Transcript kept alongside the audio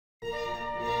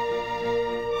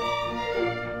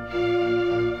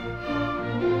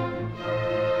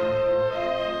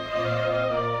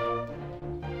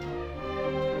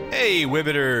Hey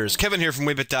Wibbiters, Kevin here from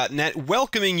Wibbit.net,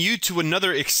 welcoming you to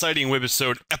another exciting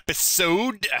Wibisode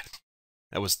episode.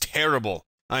 That was terrible.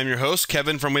 I'm your host,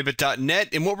 Kevin from Wibbit.net,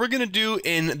 and what we're going to do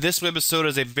in this Wibisode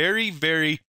is a very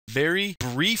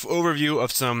brief overview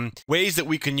of some ways that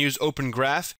we can use Open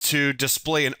Graph to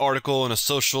display an article in a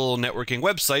social networking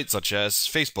website such as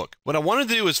Facebook. What I want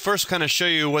to do is first kind of show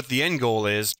you what the end goal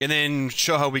is, and then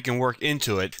show how we can work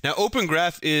into it. Now, Open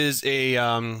Graph is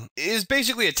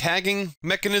basically a tagging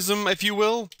mechanism, if you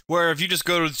will, where if you just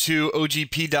go to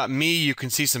ogp.me, you can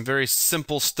see some very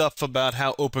simple stuff about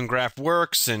how Open Graph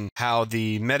works and how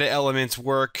the meta elements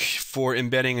work for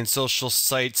embedding in social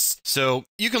sites. So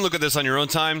you can look at this on your own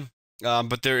time.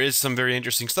 But there is some very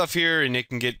interesting stuff here, and it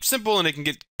can get simple and it can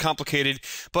get complicated.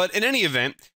 But in any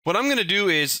event, what I'm going to do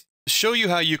is show you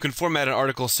how you can format an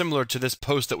article similar to this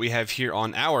post that we have here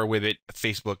on our Wibbit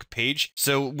Facebook page.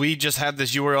 So we just have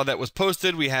this URL that was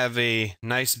posted. We have a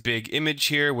nice big image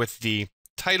here with the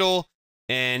title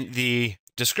and the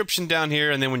description down here,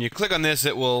 and then when you click on this,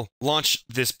 it will launch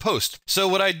this post. So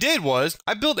what I did was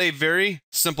I built a very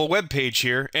simple web page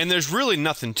here, and there's really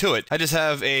nothing to it. I just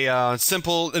have a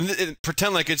simple,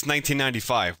 pretend like it's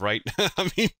 1995, right? I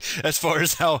mean, as far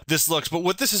as how this looks. But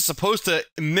what this is supposed to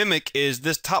mimic is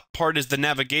this top part is the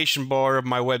navigation bar of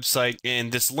my website,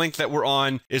 and this link that we're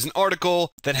on is an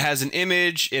article that has an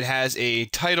image, it has a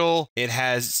title, it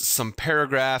has some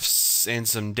paragraphs, and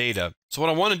some data. So what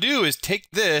I want to do is take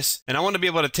this, and I want to be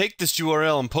able to take this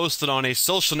URL and post it on a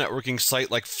social networking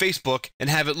site like Facebook and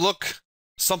have it look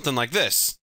something like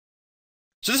this.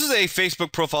 So this is a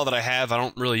Facebook profile that I have. I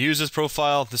don't really use this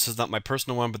profile. This is not my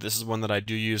personal one, but this is one that I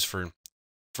do use for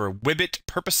Wibbit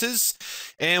purposes.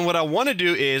 And what I want to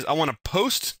do is I want to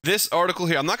post this article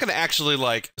here. I'm not going to actually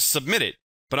like submit it,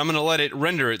 but I'm going to let it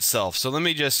render itself. So let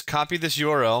me just copy this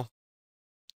URL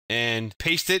and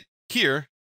paste it here.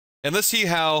 And let's see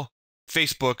how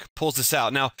Facebook pulls this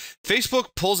out. Now,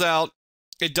 Facebook pulls out,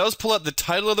 it does pull out the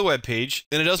title of the web page,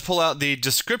 and it does pull out the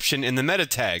description in the meta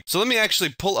tag. So let me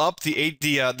actually pull up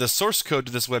the source code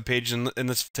to this web page, and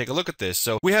let's take a look at this.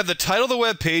 So we have the title of the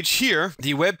web page here,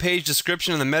 the web page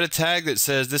description, and the meta tag that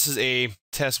says this is a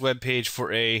test web page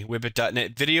for a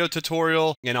Wibbit.net video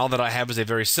tutorial, and all that I have is a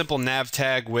very simple nav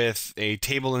tag with a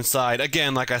table inside.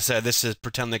 Again, like I said, this is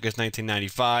pretend like it's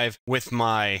 1995 with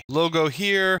my logo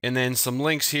here, and then some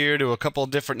links here to a couple of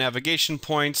different navigation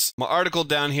points. My article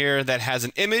down here that has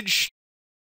an image,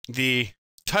 the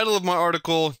title of my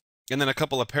article, and then a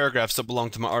couple of paragraphs that belong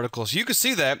to my article. So you can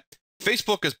see that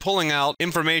Facebook is pulling out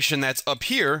information that's up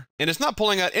here, and it's not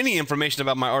pulling out any information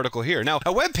about my article here. Now,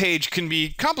 a web page can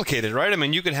be complicated, right? I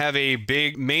mean, you could have a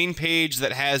big main page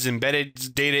that has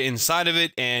embedded data inside of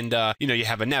it, and you know, you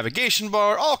have a navigation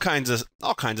bar, all kinds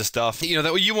of stuff, you know,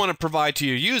 that you want to provide to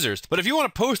your users. But if you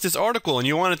want to post this article and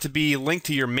you want it to be linked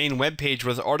to your main web page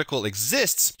where the article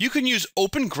exists, you can use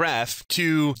Open Graph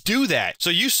to do that.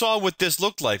 So you saw what this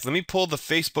looked like. Let me pull the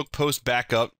Facebook post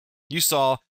back up. You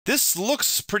saw this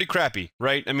looks pretty crappy,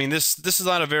 right? I mean, this is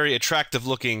not a very attractive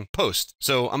looking post.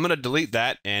 So I'm going to delete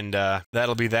that, and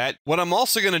that'll be that. What I'm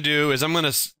also going to do is I'm going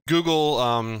to Google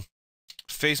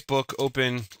Facebook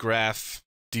Open Graph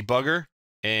Debugger,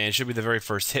 and it should be the very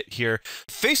first hit here.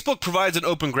 Facebook provides an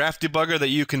Open Graph debugger that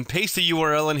you can paste the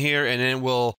URL in here, and it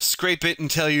will scrape it and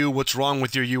tell you what's wrong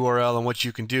with your URL and what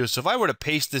you can do. So if I were to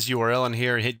paste this URL in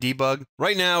here and hit debug,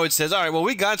 right now it says, all right, well,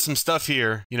 we got some stuff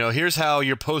here. You know, here's how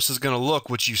your post is going to look,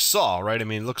 which you saw, right? I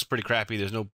mean, it looks pretty crappy.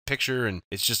 There's no picture, and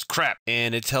it's just crap.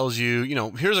 And it tells you, you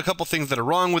know, here's a couple things that are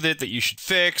wrong with it that you should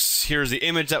fix. Here's the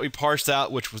image that we parsed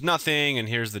out, which was nothing. And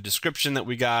here's the description that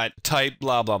we got, type,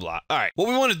 blah, blah, blah. All right. What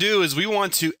we want to do is we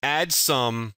want to add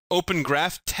some Open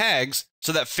Graph tags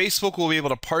so that Facebook will be able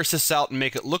to parse this out and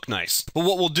make it look nice. But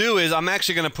what we'll do is I'm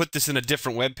actually going to put this in a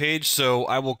different web page. So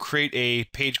I will create a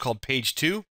page called page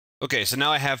 2. Okay, so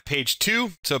now I have page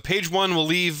 2. So page 1 will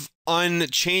leave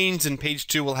unchanged, and page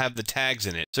 2 will have the tags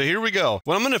in it. So here we go.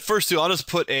 What I'm going to first do, I'll just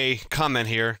put a comment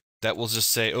here that will just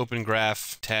say Open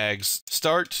Graph tags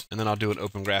start, and then I'll do an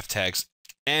Open Graph tags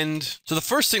end. So the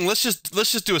first thing, let's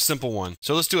just do a simple one.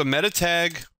 So let's do a meta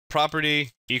tag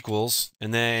property equals,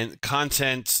 and then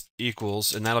content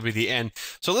equals, and that'll be the end.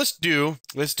 So let's do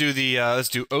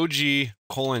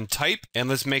OG : type, and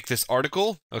let's make this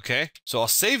article. Okay, so I'll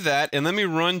save that, and let me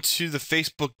run to the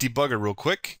Facebook debugger real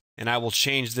quick, and I will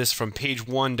change this from page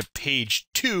 1 to page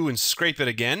 2 and scrape it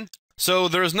again. So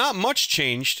there's not much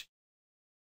changed,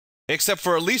 except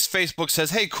for at least Facebook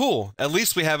says, hey, cool, at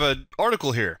least we have an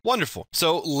article here. Wonderful.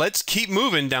 So let's keep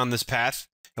moving down this path.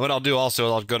 And what I'll do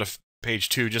also, I'll go to page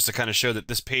 2 just to kind of show that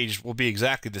this page will be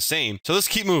exactly the same. So let's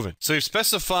keep moving. So we've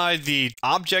specified the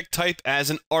object type as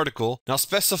an article. Now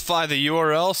specify the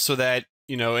URL so that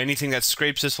anything that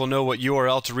scrapes this will know what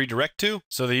URL to redirect to.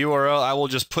 So the URL, I will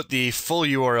just put the full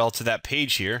URL to that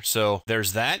page here. So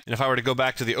there's that. And if I were to go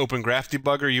back to the Open Graph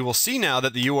Debugger, you will see now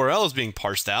that the URL is being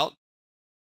parsed out.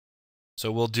 So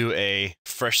we'll do a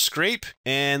fresh scrape.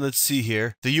 And let's see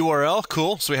here. The URL,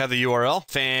 cool. So we have the URL.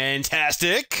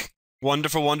 Fantastic.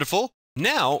 Wonderful, wonderful.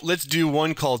 Now, let's do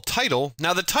one called title.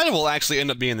 Now, the title will actually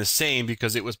end up being the same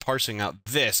because it was parsing out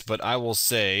this, but I will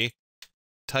say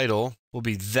title will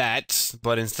be that,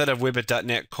 but instead of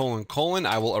Wibbit.net :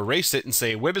 I will erase it and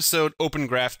say Webisode Open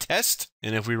Graph Test.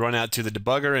 And if we run out to the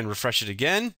debugger and refresh it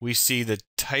again, we see the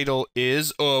title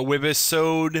is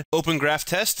Webisode Open Graph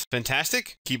Test.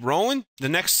 Fantastic. Keep rolling. The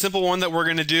next simple one that we're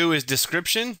going to do is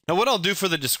description. Now, what I'll do for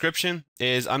the description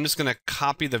is I'm just going to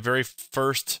copy the very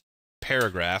first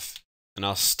paragraph and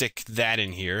I'll stick that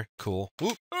in here. Cool.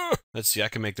 Ooh. Let's see, I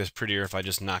can make this prettier if I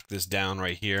just knock this down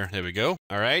right here. There we go.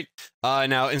 All right.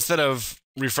 Now, instead of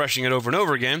refreshing it over and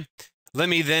over again, let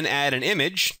me then add an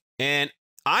image. And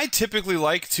I typically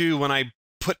like to, when I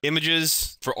put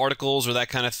images for articles or that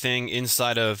kind of thing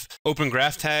inside of Open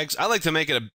Graph tags, I like to make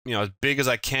it as big as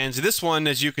I can. So this one,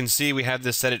 as you can see, we have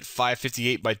this set at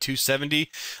 558 by 270.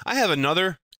 I have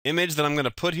another image that I'm going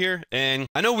to put here, and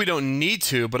I know we don't need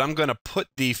to, but I'm going to put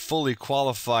the fully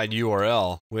qualified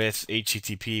URL with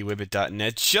http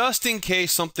wibbit.net just in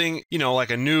case something, like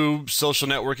a new social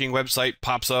networking website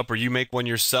pops up, or you make one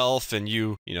yourself and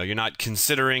you're not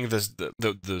considering this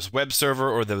web server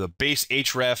or the base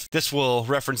href. This will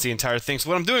reference the entire thing. So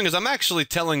what I'm doing is I'm actually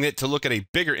telling it to look at a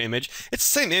bigger image. It's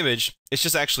the same image, it's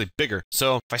just actually bigger.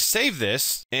 So if I save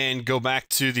this and go back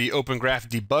to the Open Graph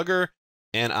Debugger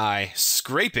and I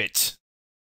scrape it,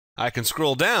 I can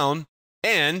scroll down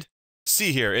and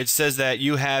see here. It says that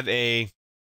you have a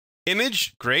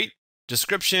image, great,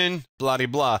 description, blah, blah,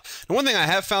 blah. And one thing I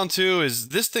have found too is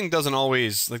this thing doesn't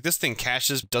always, this thing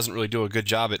caches, doesn't really do a good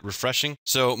job at refreshing.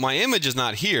 So my image is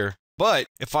not here, but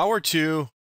if I were to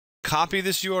copy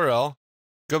this URL,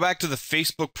 go back to the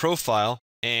Facebook profile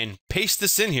and paste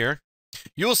this in here,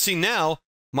 you'll see now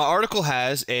my article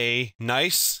has a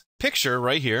nice picture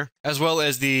right here, as well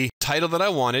as the title that I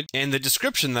wanted and the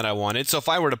description that I wanted. So if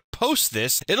I were to post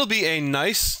this, it'll be a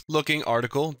nice looking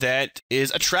article that is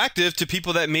attractive to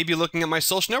people that may be looking at my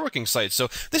social networking site. So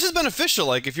this is beneficial,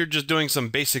 like if you're just doing some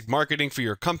basic marketing for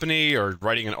your company or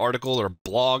writing an article or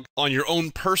blog on your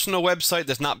own personal website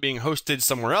that's not being hosted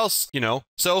somewhere else,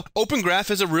 So Open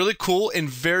Graph is a really cool and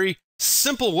very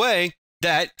simple way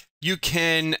that you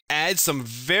can add some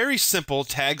very simple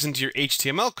tags into your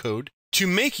HTML code to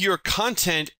make your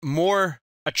content more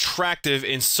attractive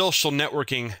in social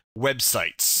networking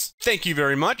websites. Thank you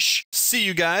very much. See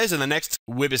you guys in the next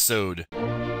webisode.